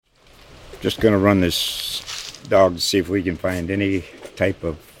Just going to run this dog to see if we can find any type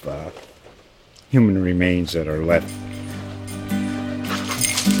of human remains that are left.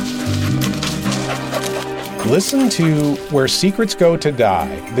 Listen to Where Secrets Go to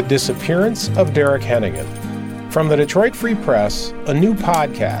Die, The Disappearance of Derek Hennigan. From the Detroit Free Press, a new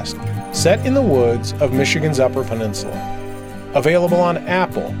podcast set in the woods of Michigan's Upper Peninsula. Available on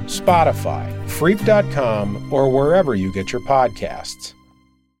Apple, Spotify, Freep.com, or wherever you get your podcasts.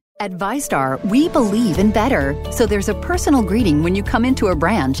 At ViStar, we believe in better. So there's a personal greeting when you come into a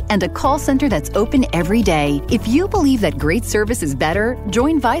branch and a call center that's open every day. If you believe that great service is better,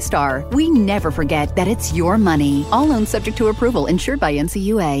 join ViStar. We never forget that it's your money. All loans subject to approval, insured by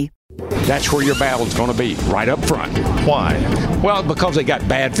NCUA. That's where your battle's going to be, right up front. Why? Well, because they got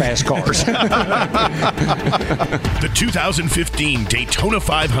bad, fast cars. The 2015 Daytona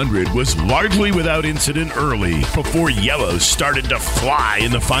 500 was largely without incident early before yellows started to fly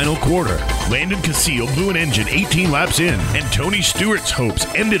in the final quarter. Landon Casil blew an engine 18 laps in, and Tony Stewart's hopes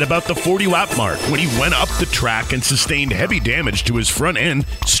ended about the 40-lap mark when he went up the track and sustained heavy damage to his front end,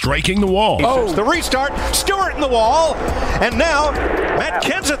 striking the wall. Oh, the restart, Stewart in the wall, and now Matt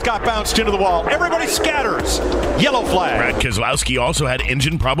Kenseth got bounced into the wall. Everybody scatters. Yellow flag. Brad Keselowski also had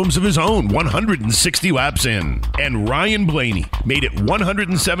engine problems of his own 160 laps in. And Ryan Blaney made it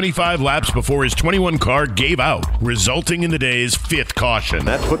 175 laps before his 21 car gave out, resulting in the day's 5th caution.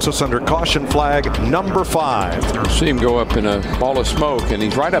 That puts us under caution flag number 5. See him go up in a ball of smoke, and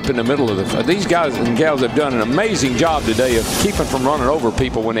he's right up in the middle of these guys and gals have done an amazing job today of keeping from running over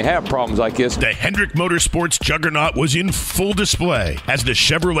people when they have problems like this. The Hendrick Motorsports juggernaut was in full display as the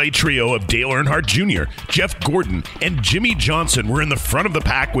Chevrolet trio of Dale Earnhardt Jr., Jeff Gordon, and Jimmy Johnson were in the front of the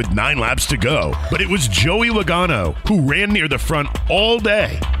pack with 9 laps to go. But it was Joey Logano, who ran near the front all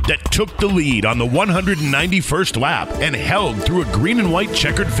day, that took the lead on the 191st lap and held through a green and white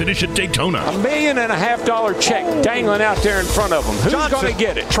checkered finish at Daytona. $1.5 million check dangling out there in front of him. Who's going to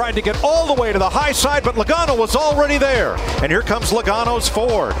get it? Tried to get all the way to the high side, but Logano was already there. And here comes Logano's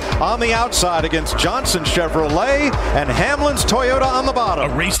Ford on the outside against Johnson's Chevrolet and Hamlin's Toyota on the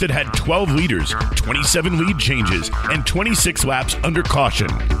bottom. A race that had 12 leaders, 27 lead changes, and 26 laps under caution.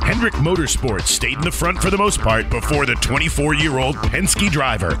 Hendrick Motorsports stayed in the front for the most part before the 24-year-old Penske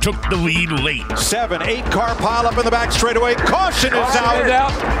driver took the lead late. 7, 8 car pileup in the back straightaway. Caution is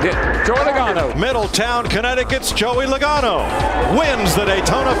out. Joey Logano. Middletown, Connecticut's Joey Logano wins the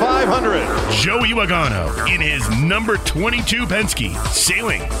Daytona 500. Joey Logano in his number 22 Penske,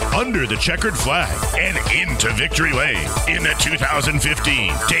 sailing under the checkered flag and into victory lane in the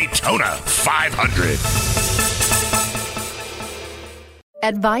 2015 Daytona 500.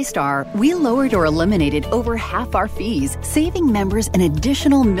 At ViStar, we lowered or eliminated over half our fees, saving members an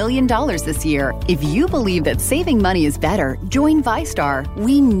additional $1 million this year. If you believe that saving money is better, join ViStar.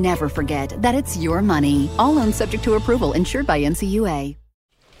 We never forget that it's your money. All loans subject to approval, insured by NCUA.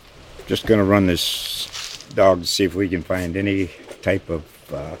 Just going to run this dog to see if we can find any type of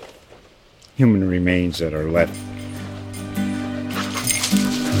human remains that are left.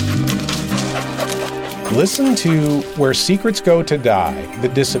 Listen to Where Secrets Go to Die, The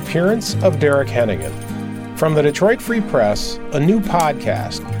Disappearance of Derek Hennigan. From the Detroit Free Press, a new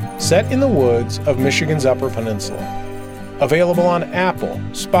podcast set in the woods of Michigan's Upper Peninsula. Available on Apple,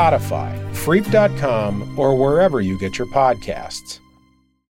 Spotify, Freep.com, or wherever you get your podcasts.